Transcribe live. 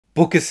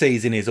Booker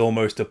season is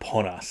almost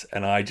upon us,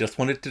 and I just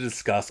wanted to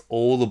discuss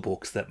all the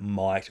books that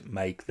might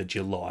make the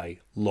July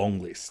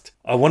longlist.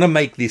 I want to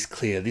make this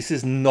clear, this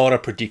is not a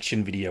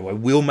prediction video. I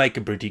will make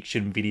a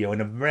prediction video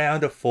in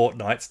around a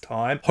fortnight's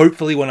time.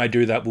 Hopefully when I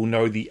do that, we'll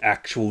know the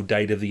actual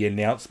date of the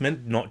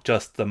announcement, not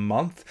just the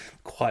month.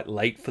 Quite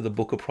late for the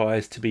Booker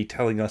Prize to be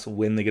telling us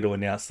when they're going to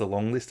announce the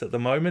longlist at the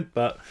moment,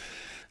 but...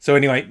 So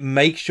anyway,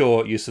 make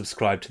sure you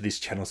subscribe to this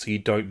channel so you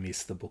don't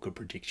miss the Booker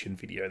prediction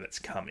video that's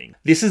coming.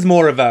 This is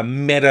more of a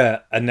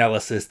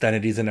meta-analysis than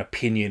it is an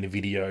opinion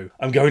video.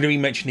 I'm going to be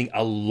mentioning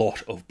a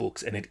lot of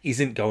books, and it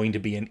isn't going to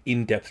be an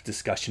in-depth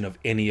discussion of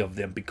any of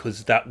them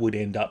because that would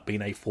end up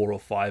being a 4 or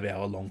 5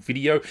 hour long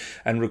video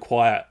and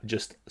require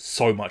just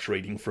so much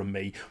reading from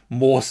me,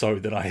 more so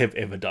than I have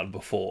ever done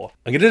before.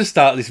 I'm going to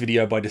start this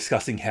video by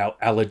discussing how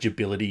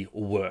eligibility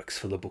works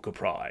for the Booker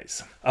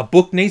Prize. A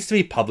book needs to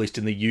be published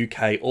in the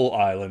UK or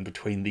Ireland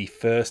between the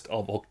 1st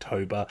of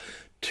October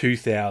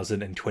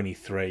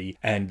 2023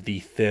 and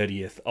the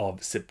 30th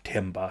of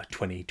September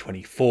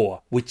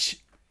 2024,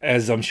 which,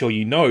 as I'm sure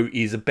you know,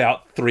 is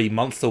about 3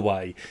 months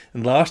away.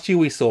 And last year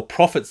we saw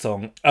Prophet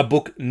Song, a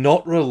book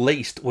not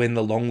released when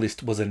the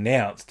longlist was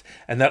announced,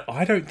 and that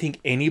I don't think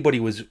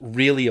anybody was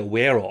really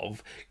aware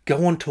of,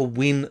 go on to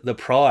win the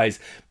prize,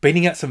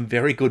 beating out some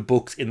very good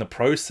books in the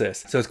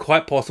process. So it's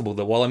quite possible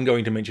that while I'm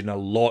going to mention a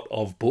lot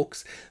of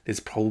books, there's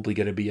probably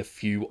going to be a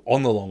few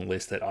on the long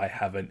list that I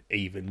haven't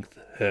even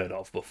heard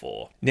of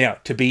before. Now,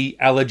 to be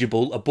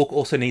eligible, a book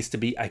also needs to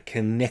be a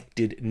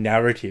connected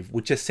narrative,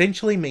 which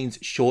essentially means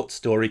short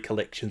story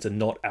collections are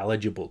not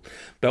eligible.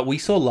 But we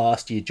saw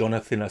last year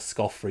Jonathan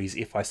Scoffrey's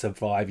If I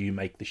Survive You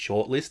Make the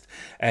Shortlist,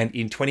 and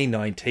in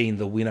 2019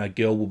 the winner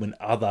Girl, Woman,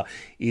 Other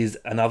is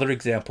another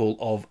example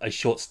of a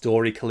short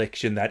story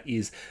collection that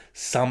is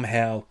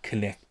somehow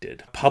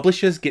connected.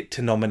 Publishers get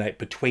to nominate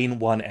between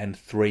 1 and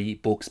 3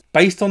 books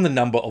based on the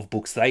number of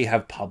books they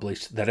have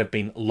published that have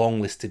been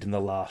longlisted in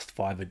the last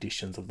 5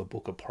 editions of the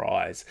Booker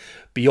Prize.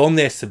 Beyond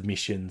their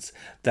submissions,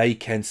 they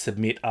can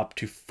submit up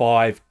to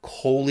 5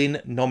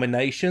 call-in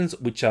nominations,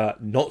 which are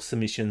not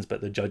submissions,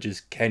 but the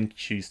judges can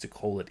choose to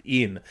call it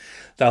in.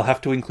 They'll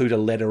have to include a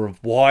letter of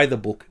why the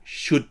book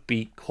should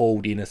be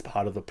called in as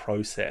part of the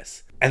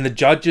process. And the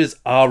judges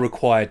are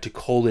required to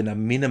call in a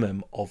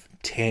minimum of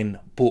 10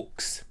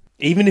 books.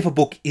 Even if a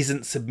book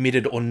isn't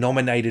submitted or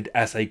nominated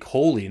as a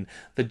call-in,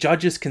 the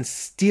judges can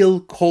still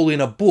call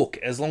in a book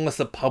as long as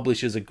the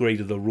publishers agree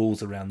to the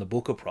rules around the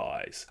Booker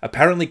Prize.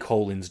 Apparently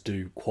call-ins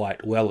do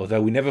quite well,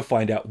 although we never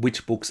find out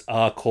which books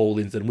are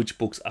call-ins and which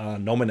books are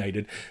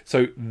nominated.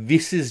 So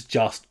this is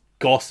just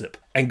gossip,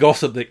 and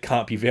gossip that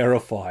can't be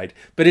verified,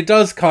 but it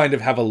does kind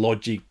of have a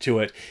logic to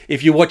it.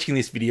 If you're watching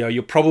this video,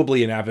 you're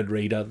probably an avid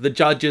reader. The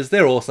judges,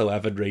 they're also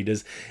avid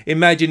readers.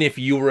 Imagine if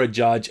you were a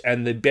judge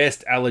and the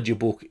best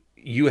eligible book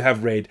you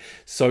have read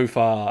so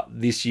far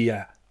this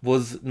year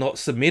was not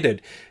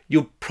submitted.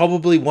 You'll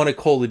probably want to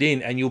call it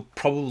in, and you'll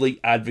probably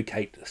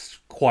advocate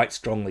quite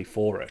strongly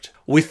for it.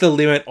 With the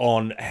limit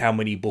on how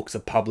many books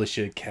a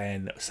publisher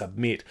can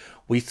submit,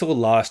 we saw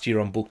last year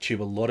on booktube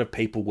a lot of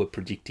people were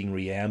predicting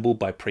Reamble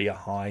by Priya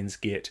Hines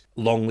get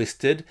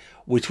longlisted,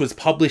 which was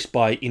published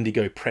by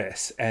Indigo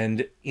Press,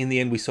 and in the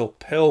end we saw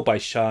Pearl by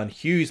Sian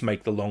Hughes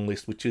make the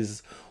longlist, which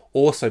is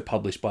also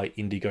published by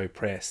Indigo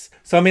Press.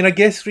 So I mean, I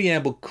guess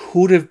Reamble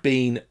could have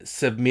been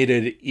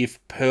submitted if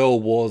Pearl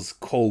was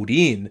called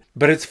in,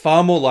 but it's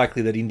far more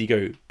likely that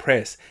Indigo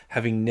Press,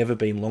 having never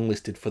been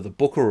longlisted for the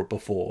Booker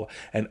before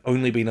and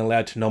only been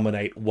allowed to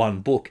nominate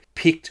 1 book,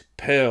 picked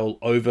Pearl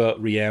over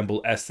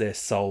Reamble as their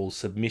sole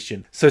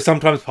submission. So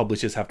sometimes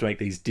publishers have to make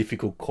these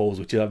difficult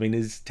calls, which I mean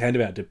is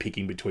tantamount to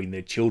picking between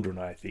their children,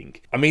 I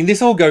think. I mean,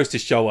 this all goes to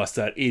show us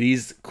that it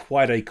is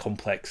quite a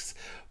complex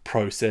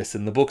process,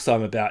 and the books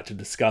I'm about to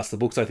discuss, the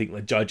books I think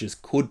the judges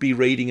could be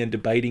reading and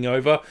debating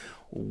over,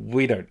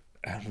 we don't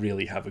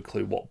really have a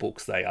clue what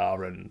books they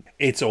are, and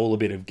it's all a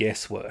bit of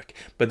guesswork.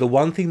 But the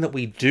one thing that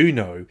we do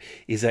know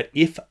is that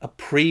if a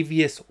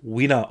previous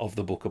winner of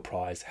the Booker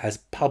Prize has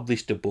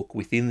published a book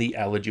within the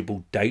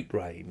eligible date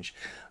range,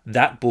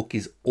 that book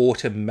is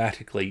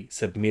automatically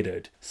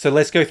submitted. So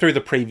let's go through the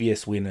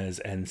previous winners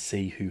and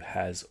see who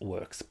has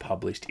works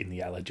published in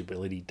the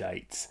eligibility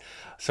dates.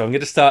 So I'm going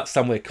to start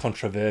somewhere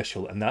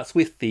controversial, and that's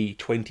with the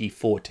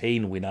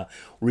 2014 winner,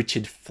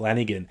 Richard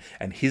Flanagan,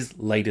 and his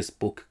latest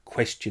book,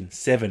 Question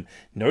 7.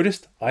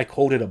 Noticed I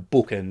called it a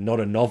book and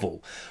not a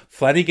novel.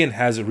 Flanagan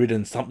has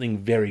written something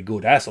very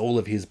good, as all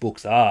of his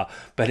books are,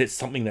 but it's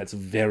something that's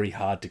very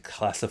hard to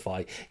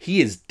classify.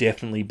 He is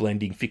definitely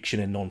blending fiction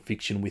and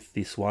non-fiction with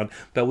this one,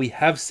 but we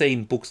have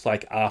seen books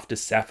like After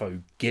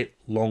Sappho get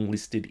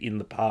longlisted in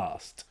the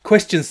past.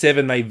 Question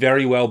 7 may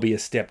very well be a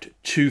step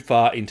too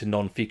far into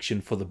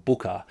non-fiction for the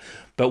booker,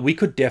 but we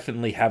could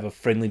definitely have a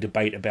friendly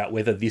debate about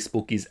whether this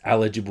book is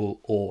eligible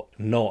or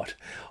not.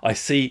 I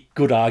see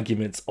good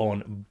arguments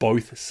on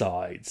both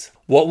sides.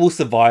 What Will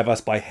Survive Us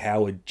by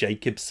Howard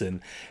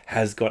Jacobson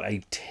has got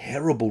a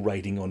terrible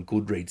rating on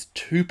Goodreads,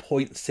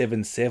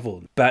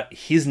 2.77, but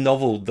his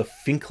novel The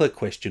Finkler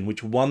Question,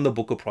 which won the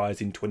Booker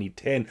Prize in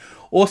 2010,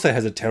 also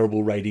has a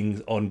terrible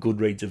rating on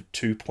Goodreads of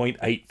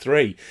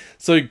 2.83.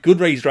 So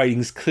Goodreads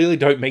ratings clearly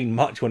don't mean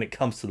much when it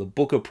comes to the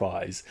Booker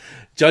Prize.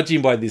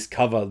 Judging by this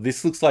cover,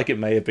 this looks like it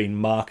may have been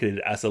marketed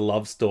as a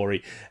love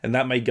story, and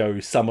that may go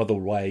some other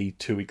way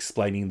to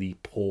explaining the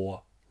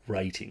poor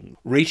rating.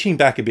 Reaching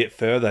back a bit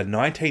further,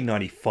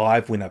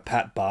 1995 winner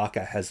Pat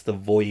Barker has The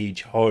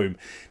Voyage Home.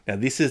 Now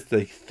this is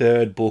the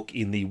third book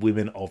in the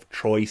Women of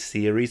Troy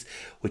series,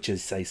 which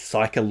is a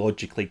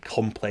psychologically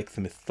complex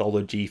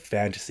mythology,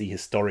 fantasy,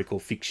 historical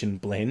fiction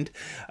blend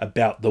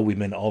about the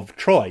women of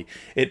Troy.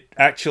 It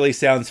actually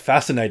sounds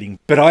fascinating,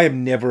 but I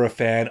am never a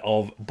fan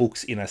of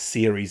books in a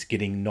series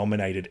getting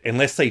nominated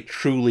unless they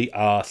truly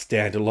are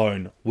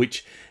standalone,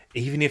 which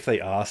even if they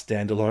are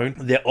standalone,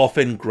 they're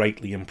often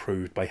greatly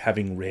improved by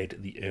having read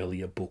the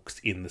earlier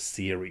books in the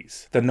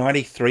series. The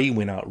 93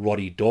 winner,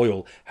 Roddy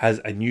Doyle, has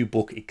a new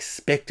book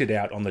expected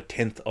out on the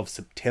 10th of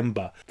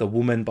September, The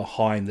Woman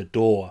Behind the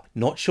Door.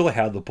 Not sure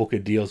how the booker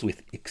deals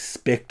with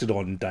expected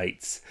on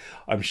dates.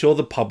 I'm sure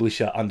the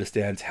publisher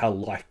understands how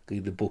likely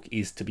the book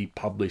is to be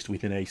published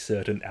within a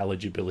certain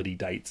eligibility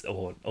dates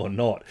or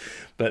not.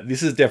 But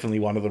this is definitely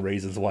one of the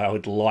reasons why I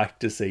would like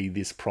to see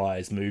this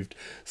prize moved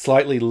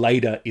slightly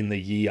later in the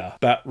year.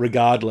 But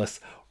regardless,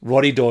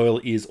 Roddy Doyle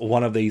is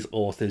one of these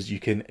authors you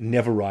can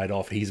never write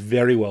off. He's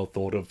very well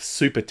thought of,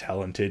 super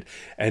talented,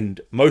 and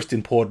most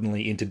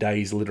importantly in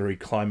today's literary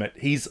climate,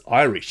 he's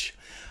Irish.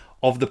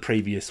 Of the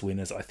previous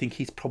winners, I think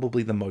he's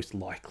probably the most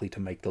likely to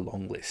make the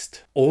long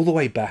list. All the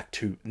way back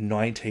to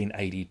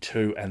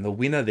 1982, and the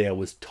winner there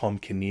was Tom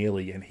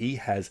Keneally, and he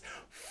has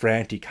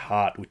Fanatic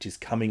Heart, which is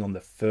coming on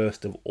the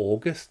 1st of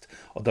August,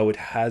 although it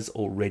has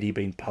already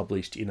been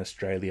published in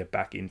Australia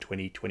back in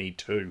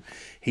 2022.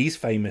 He's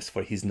famous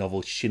for his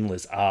novel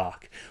Schindler's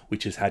Ark,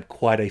 which has had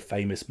quite a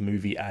famous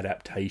movie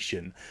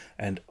adaptation,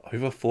 and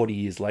over 40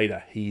 years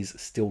later, he's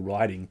still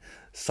writing.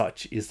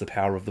 Such is the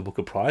power of the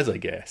Booker Prize, I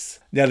guess.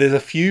 Now, there's a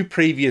few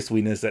previous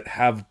winners that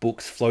have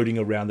books floating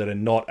around that are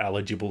not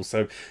eligible,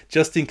 so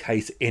just in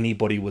case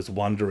anybody was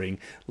wondering,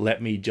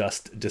 let me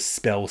just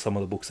dispel some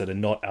of the books that are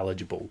not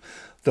eligible.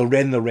 The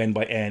Wren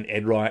by Anne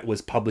Edright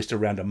was published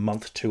around a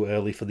month too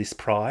early for this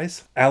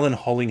prize. Alan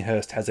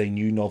Hollinghurst has a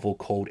new novel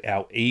called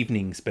Our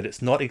Evenings, but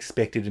it's not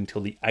expected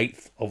until the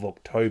 8th of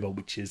October,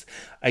 which is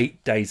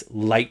 8 days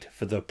late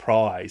for the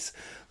prize.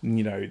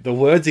 You know, the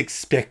words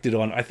expected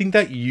on, I think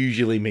that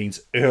usually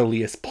means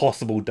earliest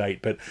possible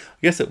date, but I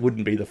guess it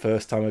wouldn't be the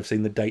first time I've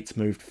seen the dates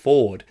moved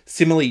forward.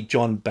 Similarly,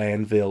 John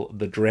Banville,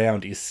 The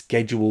Drowned, is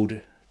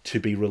scheduled to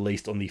be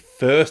released on the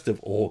 1st of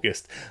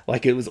August,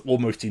 like it was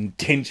almost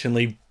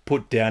intentionally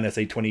put down as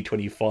a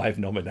 2025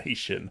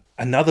 nomination.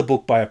 Another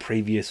book by a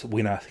previous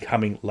winner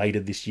coming later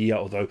this year,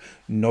 although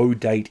no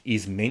date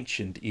is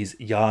mentioned, is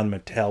Jan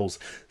Mattel's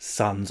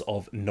Sons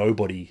of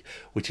Nobody,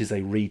 which is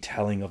a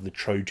retelling of the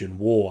Trojan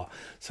War.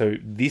 So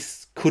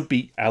this could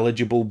be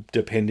eligible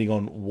depending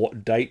on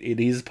what date it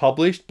is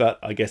published, but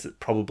I guess it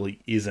probably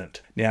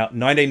isn't. Now,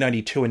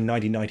 1992 and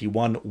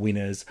 1991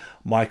 winners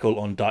Michael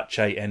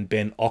Ondaatje and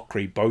Ben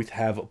Okri both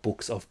have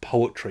books of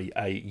poetry,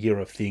 A Year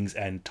of Things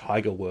and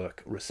Tiger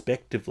Work,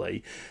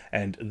 respectively,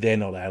 and they're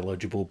not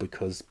eligible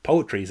because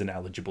poetry isn't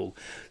eligible.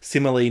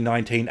 Similarly,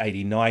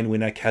 1989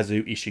 winner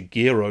Kazuo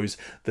Ishigiro's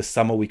The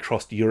Summer We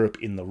Crossed Europe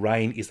in the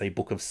Rain is a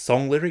book of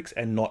song lyrics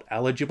and not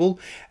eligible,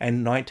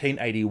 and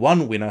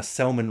 1981 winner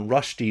Salman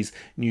Rushdie's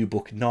new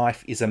book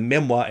Knife is a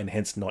memoir and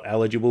hence not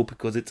eligible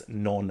because it's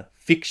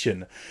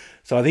non-fiction.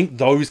 So I think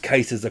those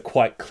cases are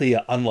quite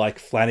clear, unlike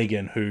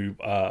Flanagan, who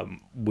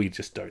we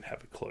just don't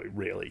have a clue,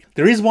 really.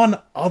 There is one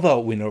other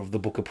winner of the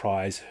Booker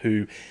Prize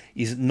who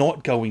is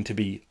not going to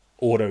be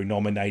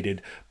auto-nominated,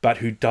 but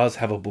who does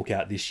have a book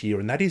out this year,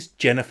 and that is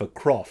Jennifer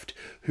Croft,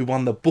 who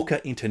won the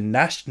Booker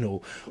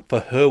International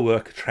for her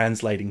work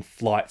translating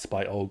Flights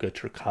by Olga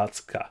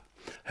Trekatska.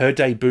 Her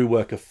debut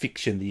work of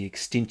fiction, The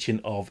Extinction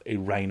of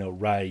Irena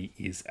Ray,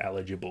 is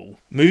eligible.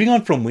 Moving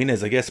on from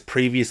winners, I guess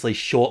previously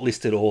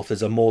shortlisted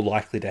authors are more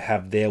likely to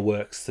have their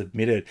works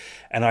submitted,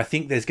 and I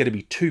think there's going to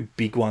be two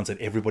big ones that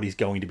everybody's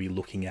going to be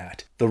looking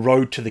at. The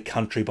Road to the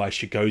Country by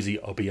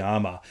Shigozi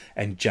Obiyama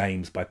and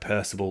James by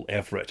Percival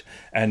Everett.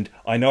 And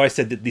I know I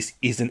said that this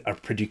isn't a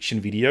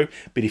prediction video,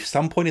 but if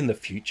some point in the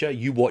future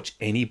you watch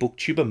any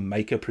booktuber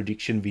make a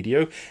prediction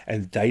video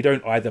and they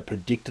don't either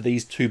predict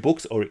these two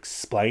books or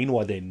explain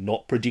why they're not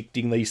not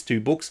predicting these two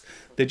books.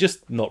 They're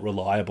just not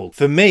reliable.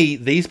 For me,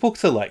 these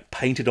books are like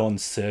painted on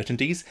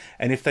certainties,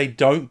 and if they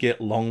don't get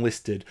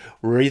longlisted,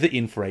 we're either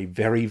in for a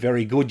very,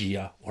 very good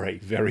year or a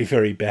very,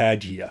 very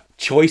bad year.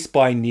 Choice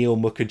by Neil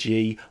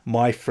Mukherjee,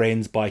 My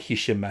Friends by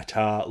Hisham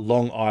Matar,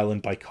 Long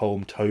Island by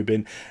Colm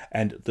Tobin,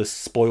 and The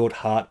Spoiled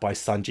Heart by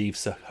Sanjeev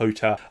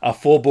Sahota are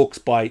 4 books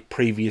by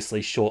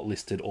previously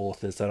shortlisted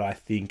authors that I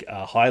think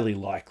are highly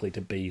likely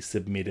to be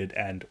submitted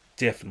and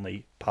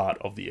definitely part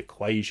of the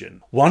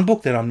equation. One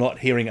book that I'm not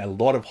hearing a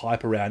lot of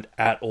hype around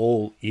at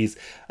all is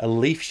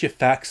Elif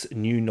Shafak's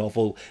new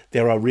novel,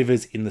 There Are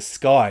Rivers in the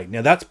Sky.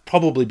 Now that's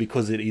probably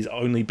because it is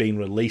only being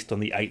released on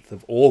the 8th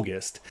of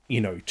August,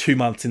 2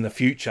 months in the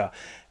future.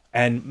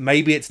 And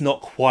maybe it's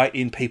not quite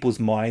in people's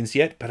minds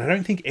yet, but I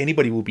don't think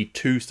anybody will be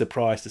too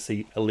surprised to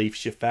see Elif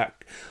Shafak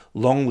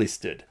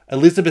longlisted.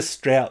 Elizabeth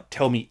Strout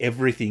Tell Me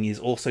Everything is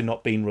also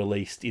not being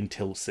released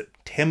until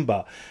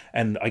September,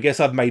 and I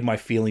guess I've made my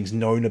feelings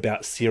known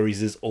about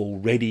series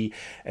already,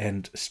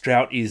 and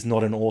Strout is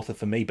not an author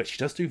for me, but she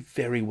does do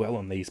very well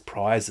on these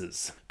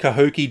prizes.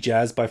 Cahokia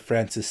Jazz by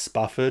Frances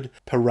Spufford,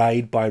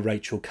 Parade by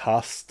Rachel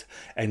Cust,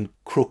 and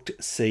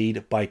Crooked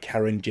Seed by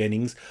Karen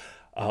Jennings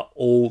are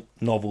all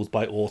novels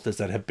by authors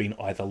that have been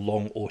either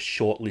long or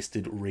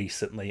shortlisted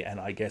recently, and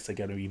I guess are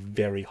going to be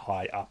very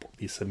high up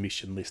the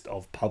submission list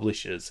of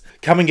publishers.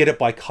 Come and Get It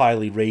by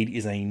Kylie Reid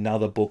is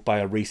another book by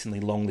a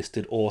recently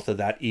longlisted author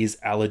that is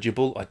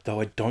eligible,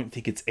 though I don't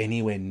think it's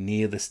anywhere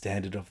near the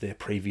standard of their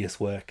previous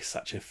work,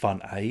 Such a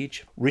Fun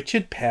Age.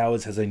 Richard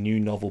Powers has a new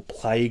novel,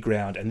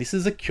 Playground, and this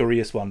is a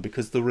curious one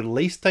because the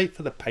release date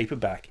for the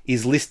paperback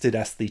is listed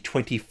as the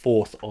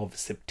 24th of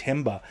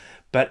September,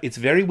 but it's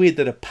very weird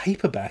that a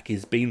paperback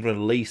is being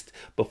released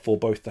before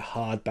both the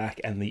hardback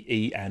and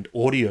the and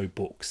audio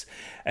books.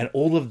 And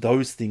all of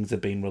those things are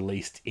being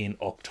released in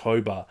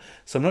October.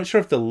 So I'm not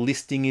sure if the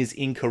listing is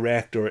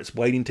incorrect or it's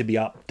waiting to be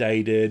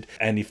updated,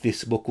 and if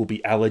this book will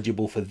be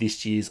eligible for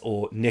this year's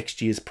or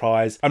next year's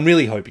prize. I'm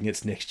really hoping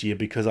it's next year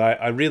because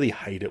I really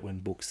hate it when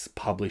books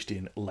published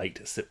in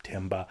late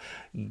September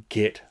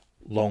get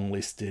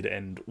longlisted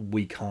and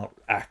we can't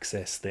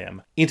access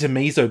them.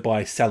 Intermezzo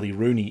by Sally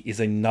Rooney is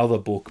another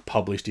book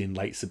published in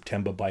late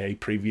September by a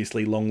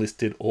previously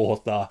longlisted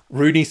author.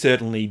 Rooney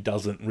certainly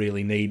doesn't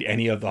really need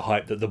any of the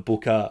hype that the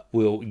booker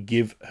will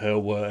give her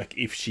work.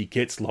 If she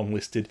gets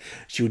longlisted,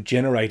 she'll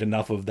generate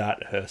enough of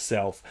that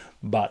herself,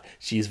 but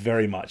she is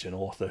very much an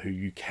author who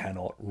you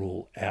cannot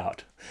rule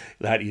out.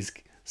 That is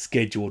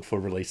scheduled for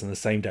release on the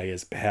same day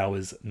as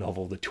Powers'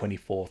 novel, the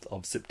 24th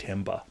of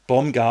September.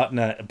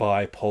 Baumgartner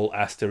by Paul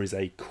Astor is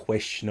a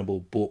questionable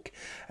book.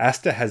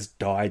 Astor has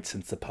died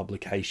since the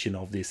publication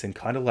of this, and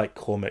kind of like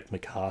Cormac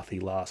McCarthy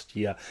last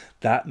year,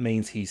 that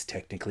means he's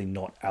technically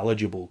not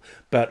eligible.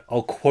 But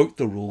I'll quote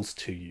the rules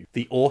to you.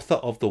 The author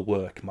of the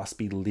work must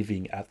be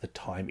living at the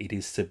time it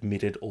is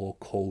submitted or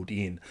called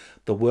in.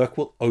 The work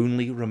will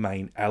only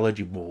remain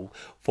eligible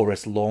for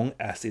as long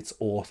as its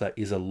author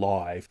is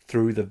alive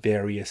through the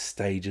various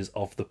stages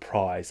of the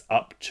prize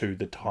up to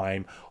the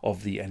time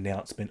of the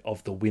announcement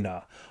of the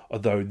winner,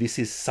 although this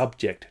is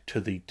subject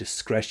to the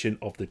discretion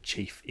of the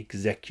chief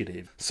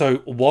executive. So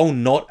while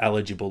not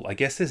eligible, I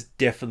guess there's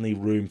definitely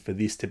room for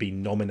this to be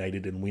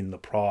nominated and win the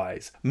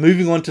prize.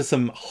 Moving on to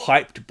some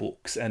hyped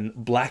books, and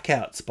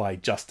Blackouts by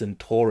Justin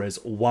Torres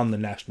won the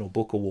National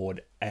Book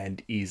Award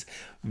and is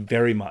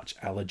very much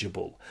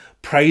eligible.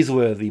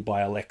 Praiseworthy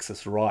by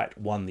Alexis Wright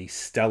won the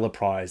Stella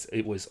Prize.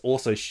 It was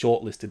also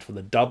shortlisted for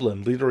the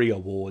Dublin Literary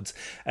Awards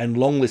and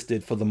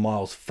longlisted for the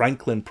Miles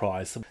Franklin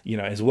Prize.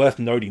 It's worth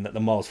noting that the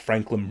Miles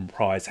Franklin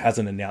Prize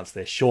hasn't announced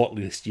their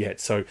shortlist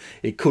yet, so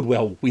it could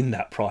well win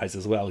that prize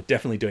as well.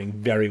 Definitely doing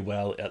very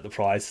well at the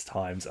prize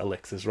times,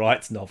 Alexis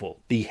Wright's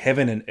novel. The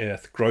Heaven and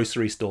Earth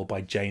Grocery Store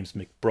by James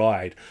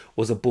McBride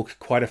was a book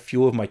quite a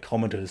few of my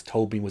commenters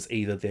told me was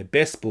either their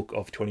best book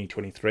of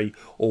 2023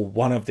 or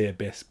one of their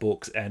best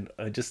books, and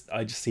I just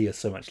see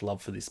so much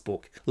love for this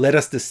book. Let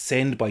Us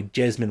Descend by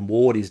Jesmyn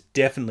Ward is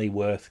definitely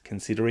worth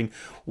considering.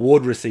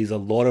 Ward receives a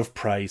lot of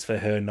praise for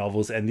her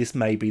novels, and this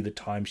may be the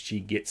time she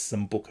gets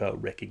some Booker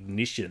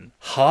recognition.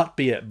 Heart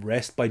Be at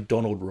Rest by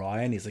Donald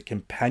Ryan is a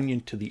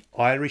companion to the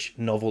Irish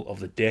novel of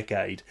the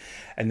decade,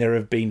 and there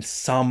have been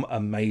some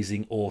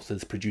amazing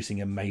authors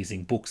producing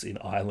amazing books in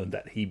Ireland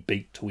that he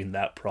beat to win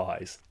that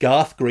prize.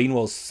 Garth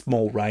Greenwell's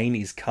Small Rain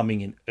is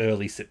coming in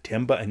early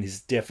September and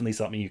is definitely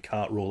something you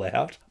can't rule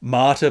out.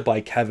 Martyr by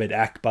Kaved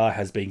Akbar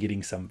has been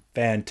getting some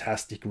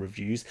fantastic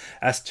reviews,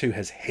 as too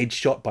has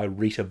Headshot by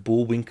Rita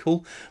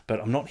Bullwinkle, but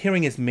I'm not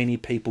hearing as many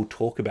people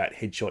talk about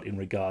Headshot in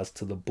regards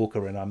to the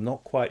Booker, and I'm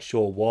not quite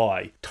sure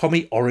why.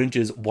 Tommy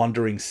Orange's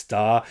Wandering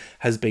Star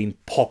has been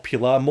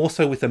popular, more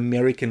so with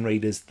American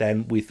readers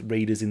than with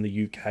readers in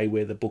the UK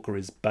where the Booker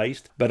is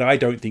based, but I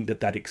don't think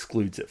that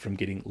excludes it from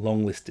getting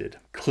longlisted.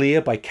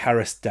 Clear by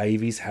Karis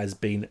Davies has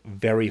been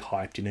very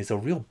hyped and is a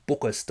real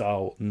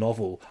Booker-style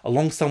novel.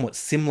 Along somewhat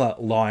similar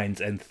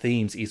lines and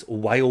themes is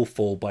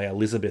Whalefall by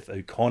Elizabeth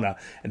O'Connor,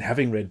 and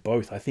having read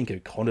both, I think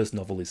O'Connor's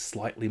novel is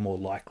slightly more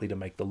likely to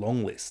make the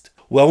long list.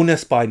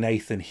 Wellness by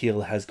Nathan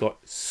Hill has got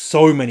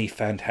so many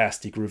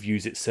fantastic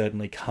reviews, it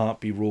certainly can't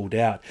be ruled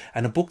out.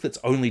 And a book that's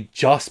only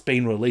just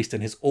been released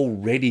and is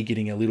already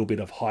getting a little bit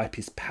of hype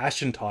is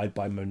Passiontide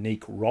by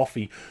Monique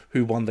Roffey,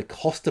 who won the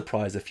Costa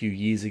Prize a few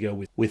years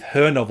ago with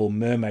her novel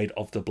Mermaid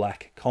of the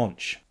Black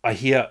Conch. I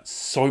hear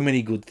so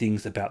many good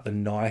things about The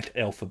Night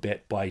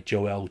Alphabet by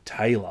Joelle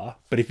Taylor,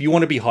 but if you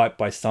want to be hyped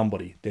by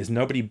somebody, there's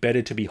nobody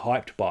better to be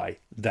hyped by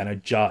than a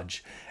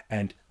judge.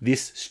 And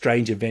This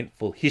Strange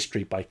Eventful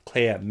History by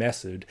Claire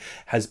Messud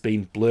has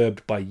been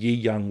blurbed by Yi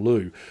Young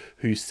Lu,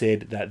 who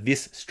said that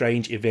This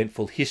Strange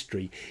Eventful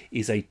History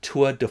is a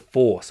tour de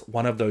force,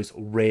 one of those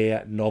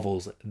rare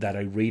novels that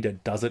a reader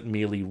doesn't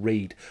merely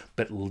read,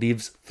 but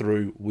lives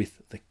through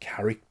with the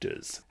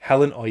characters.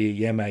 Helen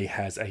Oyeyeme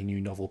has a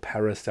new novel,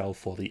 Parasol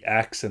for the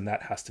Axe, and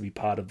that has to be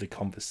part of the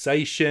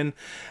conversation.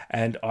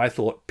 And I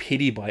thought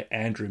Pity by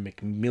Andrew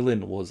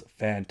McMillan was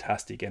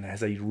fantastic and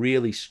has a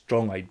really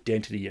strong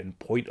identity and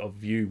point of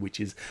view, which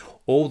is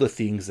all the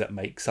things that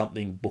make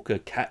something Booker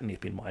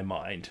catnip in my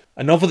mind.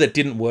 A novel that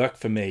didn't work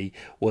for me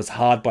was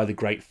Hard by the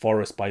Great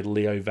Forest by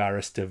Leo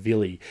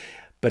Varistavili,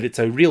 but it's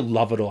a real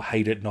love it or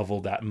hate it novel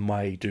that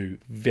may do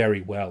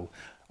very well.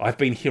 I've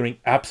been hearing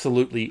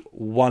absolutely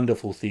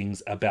wonderful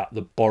things about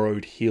The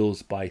Borrowed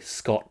Hills by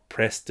Scott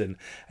Preston,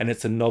 and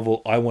it's a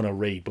novel I want to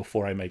read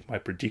before I make my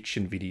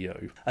prediction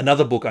video.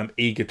 Another book I'm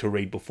eager to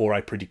read before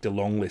I predict a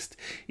long list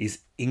is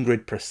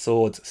Ingrid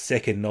Persaud's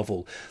second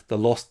novel, The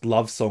Lost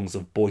Love Songs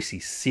of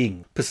Boise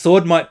Singh.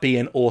 Persaud might be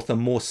an author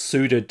more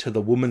suited to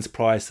the Women's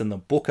Prize than the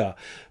Booker,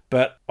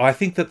 but I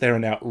think that they're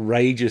an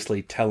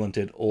outrageously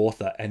talented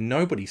author, and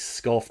nobody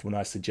scoffed when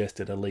I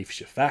suggested Elif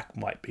Shafak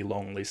might be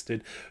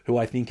longlisted, who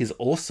I think is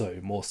also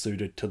more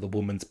suited to the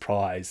Women's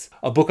Prize.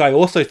 A book I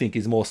also think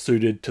is more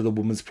suited to the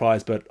Women's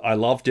Prize, but I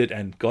loved it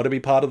and got to be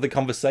part of the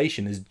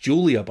conversation, is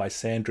Julia by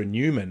Sandra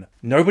Newman.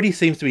 Nobody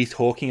seems to be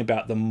talking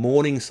about The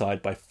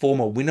Morningside by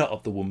former winner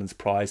of the Women's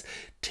Prize,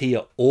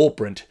 Tia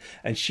Aubrant,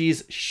 and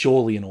she's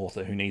surely an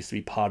author who needs to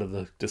be part of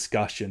the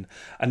discussion.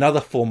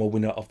 Another former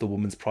winner of the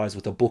Women's Prize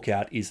with a book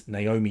out is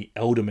Naomi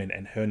Elderman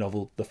and her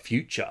novel The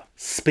Future.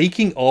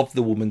 Speaking of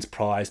the Women's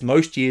Prize,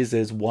 most years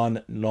there's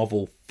one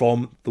novel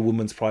from the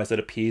Women's Prize that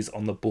appears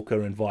on the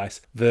Booker and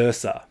vice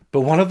versa.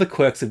 But one of the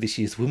quirks of this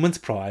year's Women's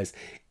Prize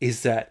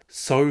is that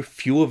so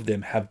few of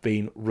them have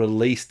been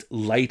released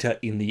later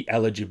in the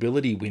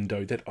eligibility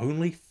window that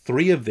only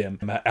 3 of them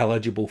are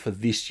eligible for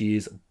this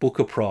year's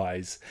Booker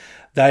Prize.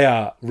 They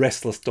are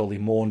Restless Dolly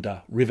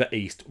Maunder, River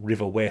East,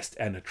 River West,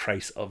 and A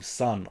Trace of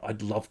Sun.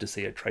 I'd love to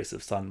see A Trace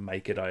of Sun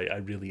make it. I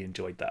really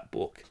enjoyed that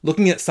book.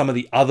 Looking at some of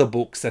the other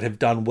books that have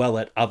done well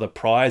at other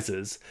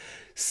prizes,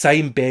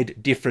 Same Bed,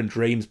 Different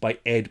Dreams by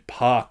Ed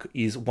Park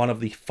is one of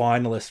the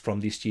finalists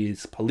from this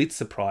year's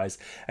Pulitzer Prize,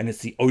 and it's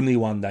the only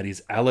one that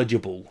is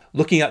eligible.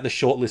 Looking at the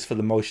shortlist for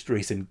the most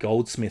recent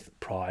Goldsmith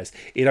Prize,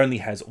 it only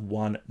has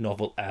one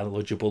novel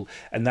eligible,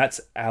 and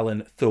that's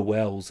Alan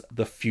Thirlwell's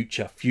The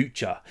Future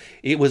Future.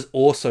 It was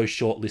also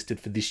shortlisted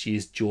for this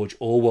year's George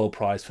Orwell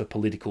Prize for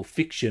Political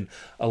Fiction,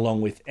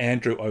 along with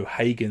Andrew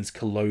O'Hagan's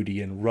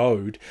Collodion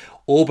Road,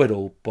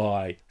 Orbital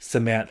by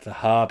Samantha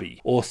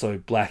Harby, also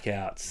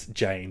Blackouts,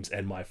 James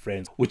and My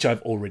Friends, which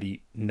I've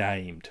already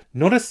named.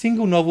 Not a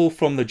single novel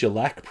from the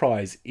Jalac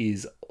Prize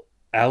is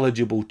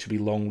eligible to be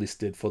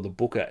longlisted for the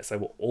Booker, as they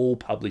were all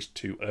published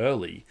too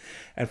early.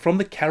 And from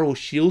the Carol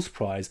Shields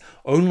Prize,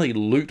 only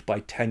Loot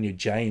by Tanya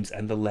James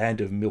and The Land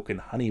of Milk and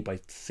Honey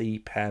by C.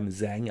 Pam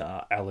Zhang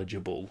are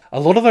eligible. A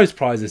lot of those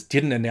prizes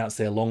didn't announce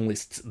their long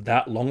lists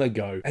that long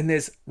ago, and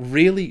there's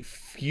really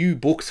few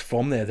books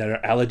from there that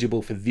are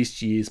eligible for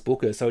this year's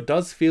Booker, so it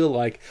does feel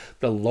like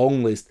the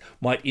long list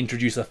might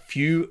introduce a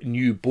few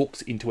new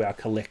books into our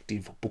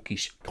collective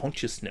bookish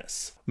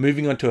consciousness.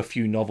 Moving on to a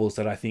few novels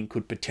that I think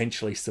could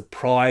potentially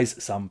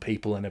surprise some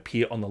people and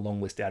appear on the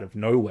long list out of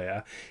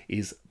nowhere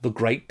is The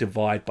Great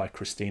Divide by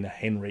Christina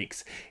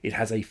Henriques. It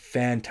has a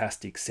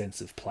fantastic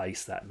sense of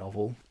place, that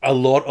novel. A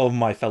lot of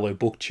my fellow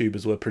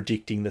booktubers were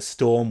predicting The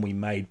Storm We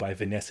Made by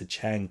Vanessa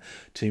Chang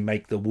to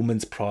make the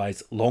Women's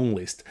Prize long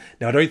list.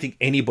 Now, I don't think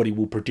anybody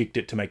will predict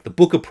it to make the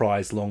Booker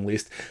Prize long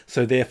list,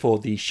 so therefore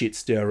the shit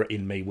stirrer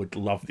in me would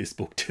love this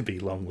book to be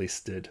long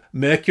listed.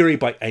 Mercury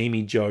by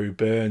Amy Jo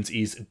Burns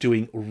is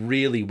doing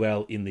really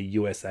well in the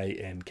USA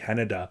and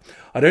Canada.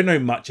 I don't know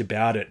much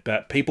about it,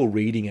 but people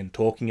reading and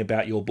talking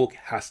about your book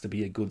has to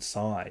be a good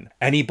sign.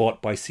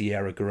 Annibot by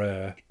Sierra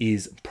Guerrero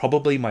is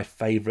probably my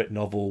favourite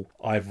novel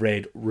I've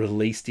read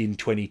released in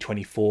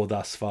 2024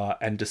 thus far,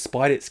 and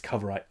despite its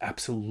cover, I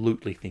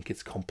absolutely think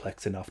it's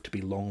complex enough to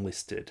be long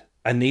listed.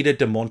 Anita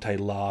de Monte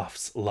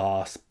Laughs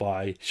Last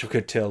by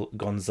Chucatel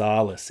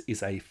Gonzalez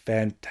is a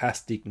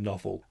fantastic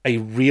novel. A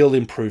real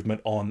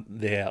improvement on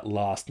their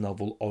last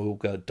novel,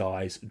 Olga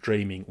Dies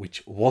Dreaming,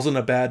 which wasn't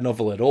a bad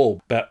novel at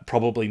all, but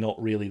probably not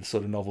really the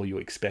sort of novel you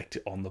expect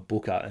on the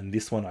Booker, and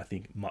this one I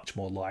think much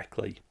more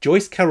likely.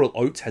 Joyce Carol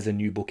Oates has a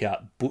new book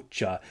out,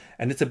 Butcher,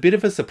 and it's a bit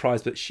of a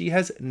surprise, but she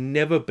has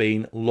never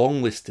been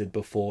longlisted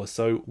before,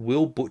 so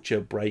will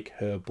Butcher break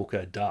her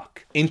Booker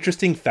duck?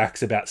 Interesting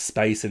Facts About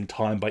Space and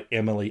Time by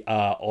Emily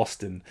R.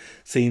 Austin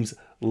seems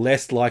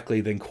less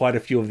likely than quite a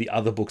few of the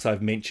other books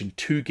I've mentioned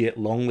to get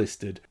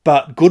longlisted.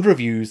 But good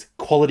reviews,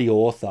 quality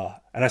author,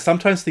 and I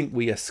sometimes think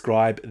we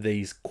ascribe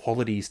these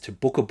qualities to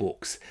Booker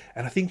books,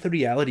 and I think the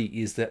reality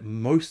is that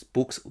most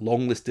books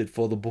longlisted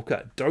for the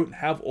Booker don't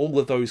have all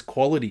of those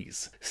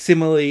qualities.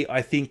 Similarly,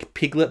 I think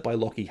Piglet by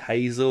Lockie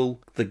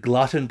Hazel, The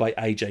Glutton by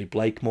A.J.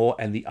 Blakemore,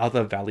 and The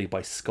Other Valley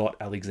by Scott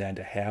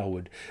Alexander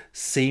Howard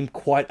seem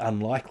quite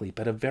unlikely,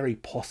 but are very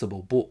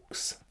possible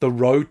books. The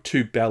Road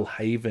to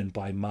Belhaven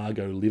by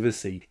Margot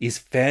Livesey is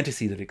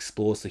fantasy that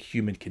explores the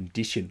human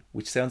condition,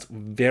 which sounds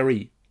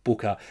very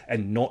Booker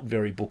and not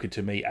very Booker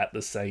to me at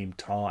the same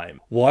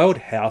time. Wild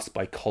House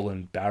by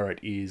Colin Barrett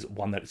is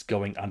one that's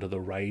going under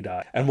the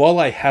radar, and while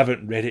I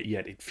haven't read it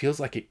yet, it feels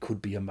like it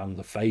could be among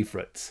the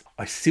favourites.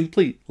 I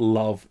simply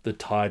love the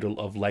title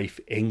of Leif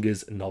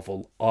Enger's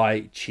novel,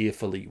 I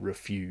Cheerfully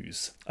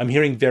Refuse. I'm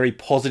hearing very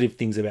positive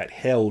things about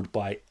Held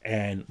by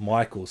Anne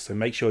Michaels, so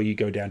make sure you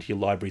go down to your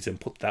libraries and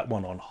put that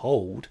one on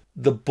hold.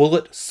 The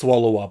Bullet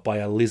Swallower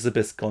by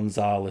Elizabeth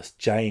Gonzalez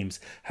James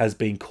has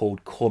been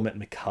called Cormac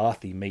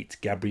McCarthy meets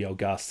Gabriel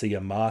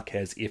Garcia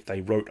Marquez if they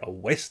wrote a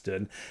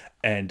Western,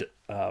 and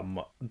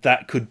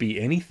that could be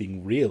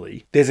anything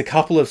really. There's a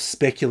couple of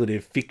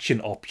speculative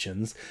fiction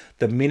options.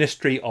 The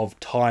Ministry of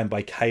Time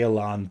by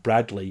Kaelan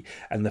Bradley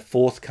and the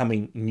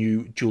forthcoming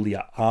new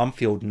Julia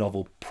Armfield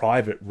novel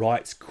Private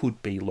Rights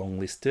could be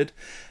longlisted.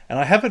 And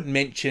I haven't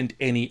mentioned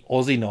any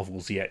Aussie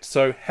novels yet,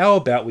 so how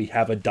about we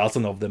have a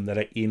dozen of them that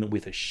are in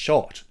with a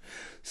shot?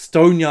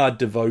 Stoneyard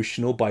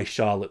Devotional by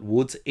Charlotte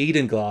Woods,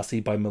 Eden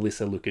Glassy by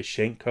Melissa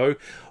Lukashenko,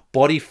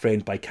 Body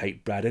Friend by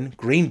Kate Braddon,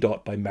 Green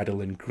Dot by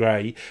Madeline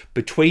Gray,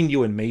 Between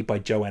You and Me by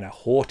Joanna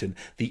Horton,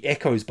 The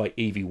Echoes by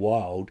Evie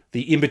Wild,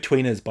 The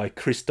In-Betweeners by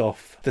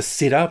Christoph, The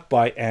Sitter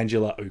by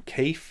Angela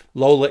O'Keefe,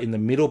 Lola in the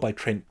Middle by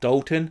Trent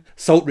Dalton,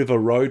 Salt River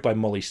Road by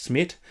Molly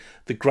Smith,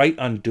 The Great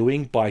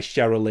Undoing by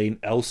Sherilyn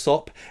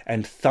Alsop,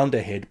 and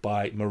Thunderhead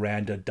by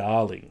Miranda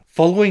Darling.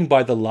 Following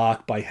by The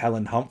Lark by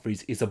Helen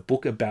Humphreys is a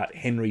book about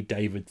Henry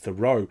David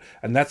Thoreau,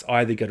 and that's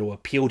either going to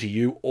appeal to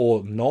you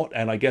or not,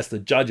 and I guess the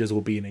judges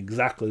will be in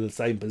exactly the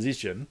same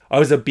position. I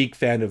was a big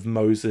fan of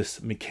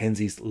Moses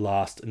Mackenzie's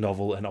last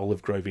novel, An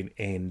Olive Grove in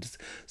Ends,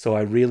 so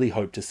I really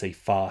hope to see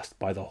Fast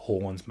by the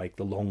Horns make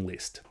the long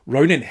list.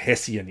 Ronan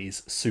Hessian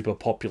is super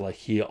popular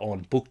here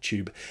on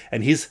BookTube,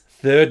 and his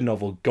third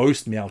novel,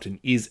 Ghost Mountain,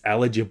 is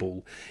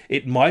eligible.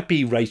 It might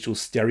be racial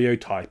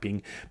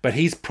stereotyping, but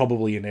he's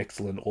probably an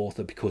excellent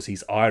author because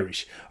he's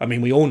Irish. I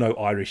mean, we all know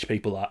Irish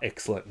people are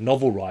excellent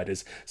novel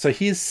writers, so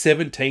here's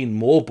 17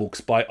 more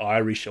books by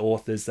Irish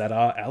authors that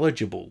are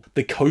eligible.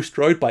 The Coast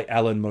Road by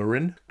Alan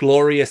Moran,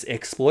 Glorious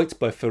Exploits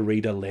by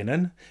Farida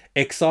Lennon,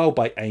 Exile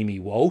by Amy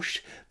Walsh,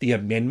 The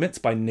Amendments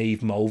by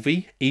Neve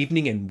Mulvey,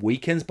 Evening and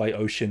Weekends by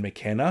Ocean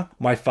McKenna,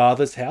 My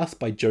Father's House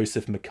by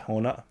Joseph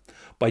O'Connor,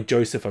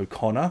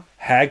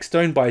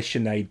 Hagstone by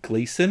Sinead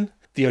Gleeson,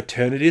 The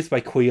Alternatives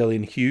by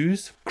Quillian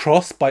Hughes,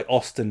 Cross by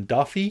Austin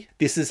Duffy,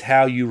 This Is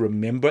How You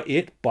Remember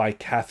It by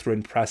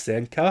Catherine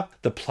Prasenka,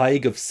 The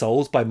Plague of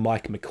Souls by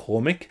Mike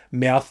McCormick,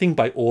 Mouthing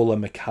by Orla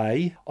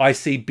McKay, I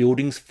See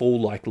Buildings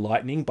Fall Like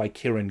Lightning by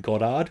Kieran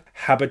Goddard,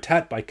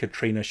 Habitat by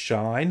Katrina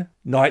Shine,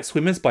 Night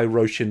Swimmers by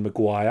Roshan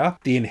Maguire,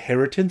 The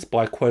Inheritance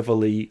by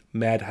Queverly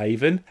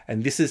Madhaven,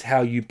 and This Is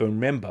How You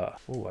Remember.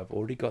 Oh, I've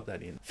already got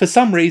that in. For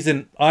some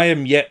reason, I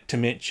am yet to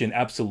mention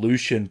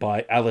Absolution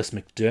by Alice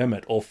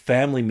McDermott or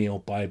Family Meal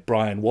by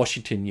Brian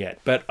Washington yet,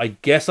 but I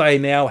guess I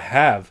now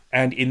have.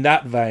 And in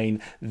that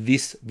vein,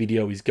 this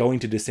video is going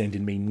to descend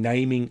in me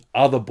naming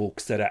other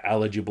books that are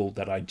eligible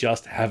that I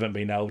just haven't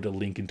been able to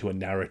link into a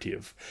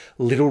narrative.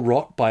 Little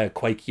Rot by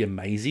Akwakia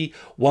Maisie,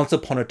 Once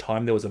Upon a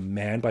Time There Was a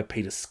Man by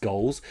Peter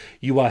Scholes,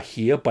 You Are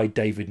Here by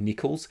David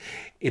Nichols,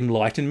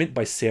 Enlightenment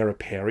by Sarah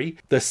Perry,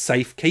 The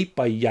Safekeep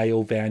by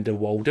Yael van der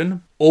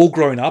Walden, All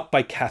Grown Up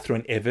by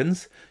Catherine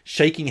Evans,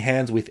 Shaking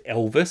Hands with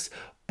Elvis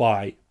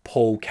by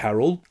Paul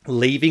Carroll,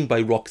 Leaving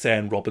by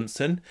Roxanne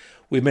Robinson,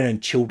 Women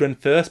and Children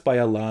First by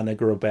Alana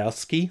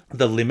Grabowski,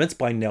 The Limits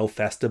by Nell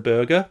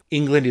Fasterberger,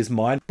 England Is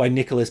Mine by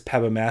Nicholas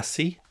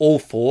Pabamasi, All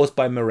Fours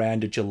by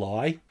Miranda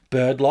July,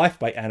 Birdlife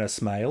by Anna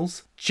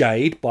Smales,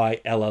 Jade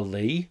by Ella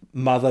Lee,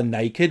 Mother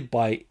Naked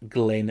by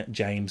Glenn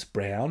James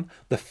Brown,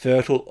 The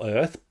Fertile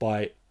Earth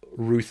by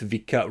Ruth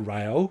Vicka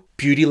Rao,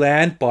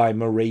 Beautyland by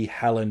Marie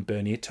Helen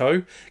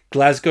Bernito,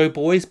 Glasgow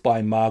Boys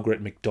by Margaret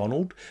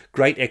MacDonald,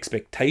 Great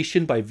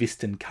Expectation by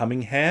Viston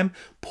Cunningham,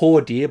 Poor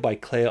Dear by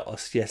Claire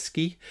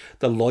Ossieski,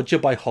 The Lodger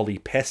by Holly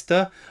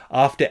Pester,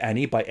 After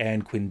Annie by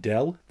Anne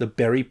Quindell, The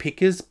Berry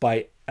Pickers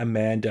by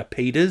Amanda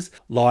Peters,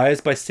 Liars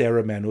by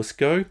Sarah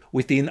Manusco,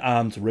 Within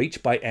Arm's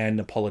Reach by Anne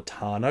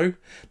Napolitano,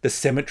 The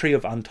Cemetery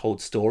of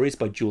Untold Stories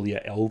by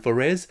Julia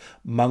Alvarez,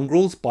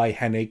 Mongrels by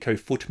Haneko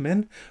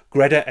Footman,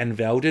 Greta and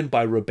Velden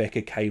by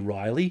Rebecca K.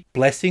 Riley,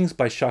 Blessings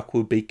by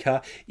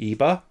Shakwubika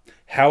Iba,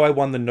 How I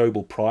Won the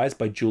Nobel Prize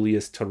by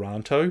Julius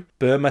Taranto,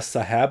 Burma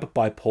Sahab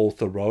by Paul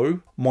Thoreau,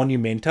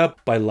 Monumenta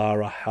by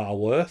Lara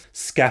Haworth,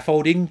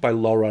 Scaffolding by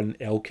Lauren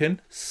Elkin,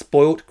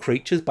 Spoilt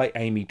Creatures by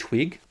Amy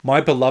Twigg,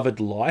 My Beloved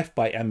Life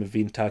by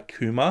Amavinta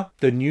Kumar,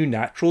 The New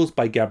Naturals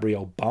by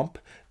Gabrielle Bump,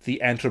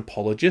 The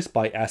Anthropologist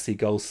by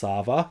Asigol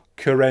Sava,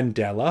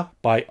 Kurandela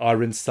by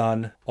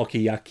Ironsun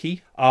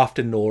Okiyaki,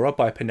 After Nora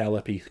by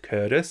Penelope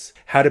Curtis,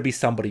 How to Be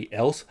Somebody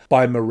Else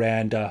by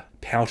Miranda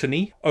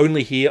Pountney,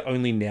 Only Here,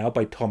 Only Now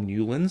by Tom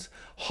Newlands,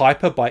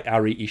 Hyper by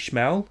Ari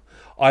Ishmael,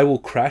 I Will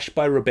Crash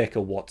by Rebecca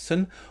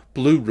Watson,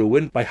 Blue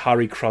Ruin by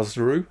Hari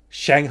Kruzru,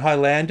 Shanghai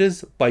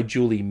Landers by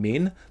Julie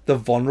Min, The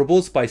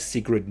Vulnerables by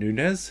Sigrid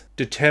Nunez,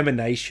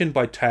 Determination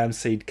by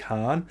Tamseed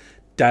Khan,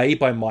 Day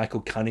by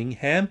Michael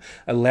Cunningham,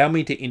 Allow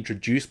Me to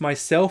Introduce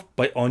Myself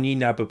by Onyi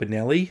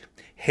Nababinelli,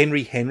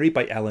 Henry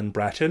by Alan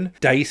Bratton,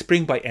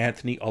 Dayspring by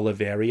Anthony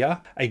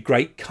Oliveria, A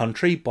Great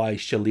Country by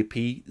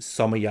Shalipi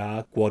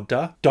Somayar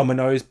Gwadda,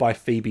 Dominoes by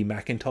Phoebe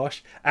McIntosh,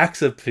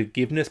 Acts of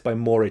Forgiveness by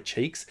Maura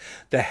Cheeks,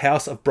 The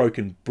House of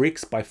Broken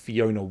Bricks by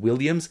Fiona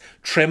Williams,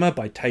 Tremor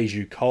by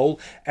Teju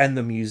Cole, and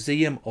The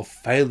Museum of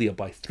Failure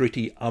by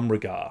Thriti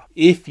Umrigar.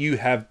 If you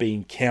have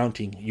been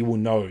counting, you will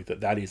know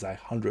that that is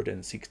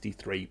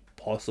 163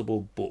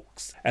 possible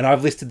books, and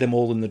I've listed them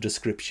all in the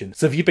description.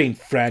 So if you've been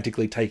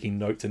frantically taking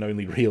notes and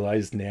only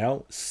realized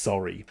now,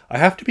 sorry. I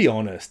have to be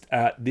honest,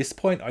 at this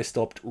point I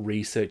stopped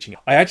researching.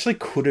 I actually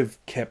could have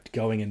kept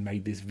going and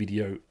made this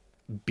video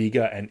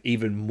bigger and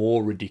even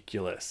more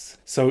ridiculous.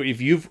 So if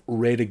you've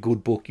read a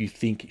good book you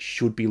think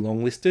should be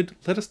long listed,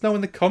 let us know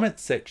in the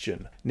comments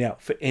section. Now,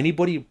 for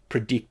anybody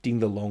predicting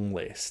the long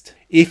list,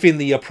 if in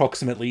the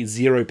approximately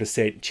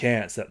 0%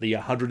 chance that the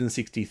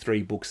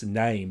 163 books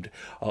named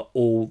are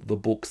all the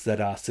books that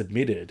are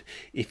submitted,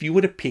 if you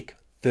were to pick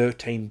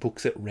 13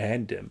 books at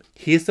random,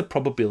 here's the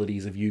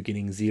probabilities of you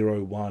getting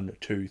 0, 1,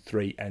 2,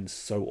 3, and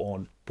so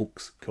on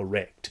books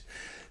correct.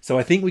 So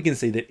I think we can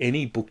see that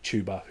any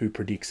booktuber who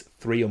predicts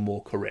 3 or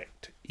more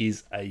correct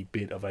is a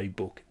bit of a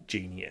book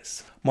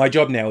genius. My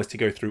job now is to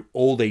go through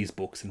all these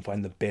books and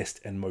find the best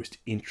and most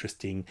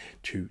interesting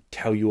to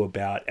tell you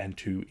about and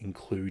to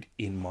include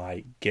in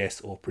my guess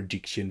or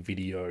prediction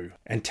video,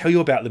 and tell you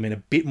about them in a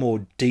bit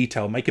more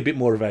detail, make a bit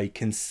more of a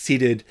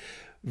considered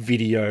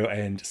video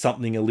and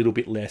something a little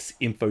bit less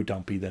info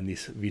dumpy than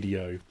this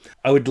video.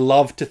 I would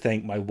love to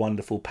thank my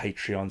wonderful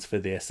Patreons for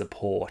their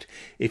support.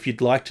 If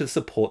you'd like to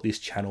support this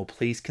channel,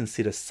 please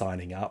consider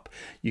signing up.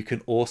 You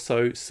can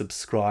also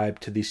subscribe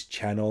to this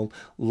channel,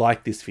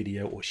 like this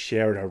video, or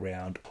share it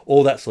around.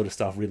 All that sort of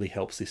stuff really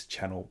helps this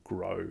channel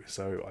grow.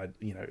 So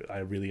I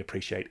really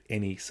appreciate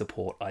any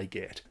support I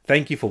get.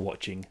 Thank you for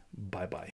watching. Bye bye.